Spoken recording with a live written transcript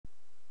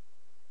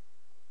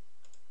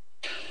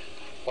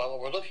Well,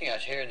 what we're looking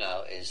at here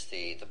now is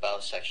the bow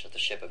section of the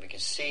ship, and we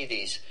can see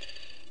these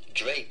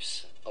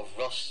drapes of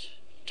rust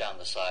down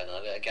the side,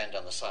 and again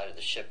down the side of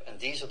the ship, and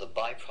these are the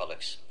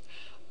byproducts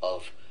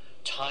of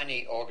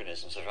tiny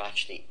organisms that are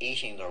actually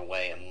eating their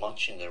way and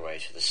munching their way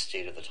through the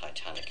steel of the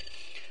Titanic.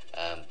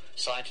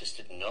 Scientists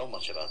didn't know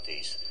much about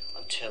these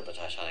until the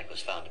Titanic was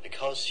found, and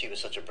because she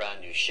was such a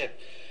brand new ship,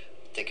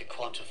 they could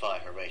quantify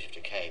her rate of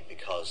decay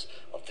because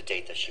of the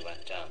date that she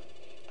went down.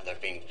 And there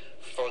have been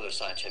further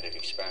scientific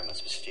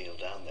experiments with steel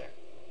down there.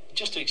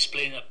 Just to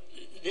explain it,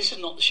 this is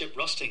not the ship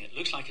rusting. It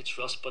looks like it's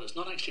rust, but it's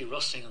not actually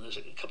rusting, and there's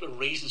a couple of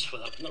reasons for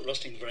that. It's not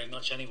rusting very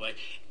much anyway.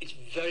 It's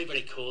very,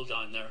 very cold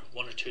down there,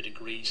 1 or 2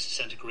 degrees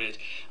centigrade,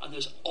 and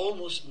there's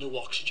almost no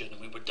oxygen. I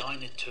mean, we're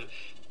down into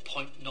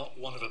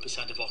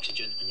 0.01% of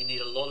oxygen, and you need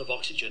a lot of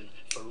oxygen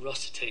for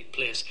rust to take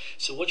place.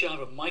 So what you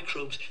have are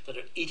microbes that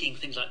are eating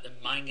things like the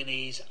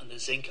manganese and the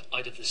zinc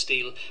out of the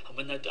steel, and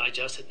when they're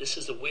digested, this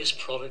is the waste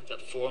product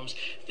that forms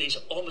these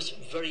almost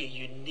very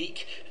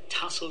unique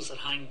tassels that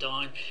hang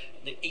down.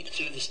 They eat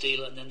through the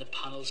steel, and then the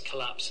panels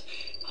collapse,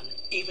 and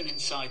even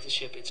inside the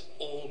ship it's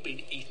all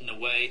been eaten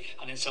away,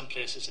 and in some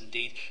places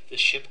indeed the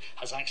ship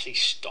has actually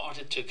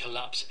started to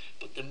collapse.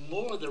 But the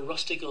more the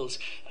rusticles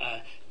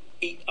are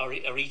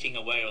eating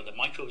away, or the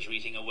microbes are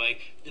eating away,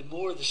 the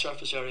more the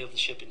surface area of the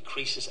ship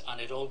increases, and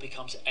it all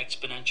becomes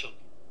exponential.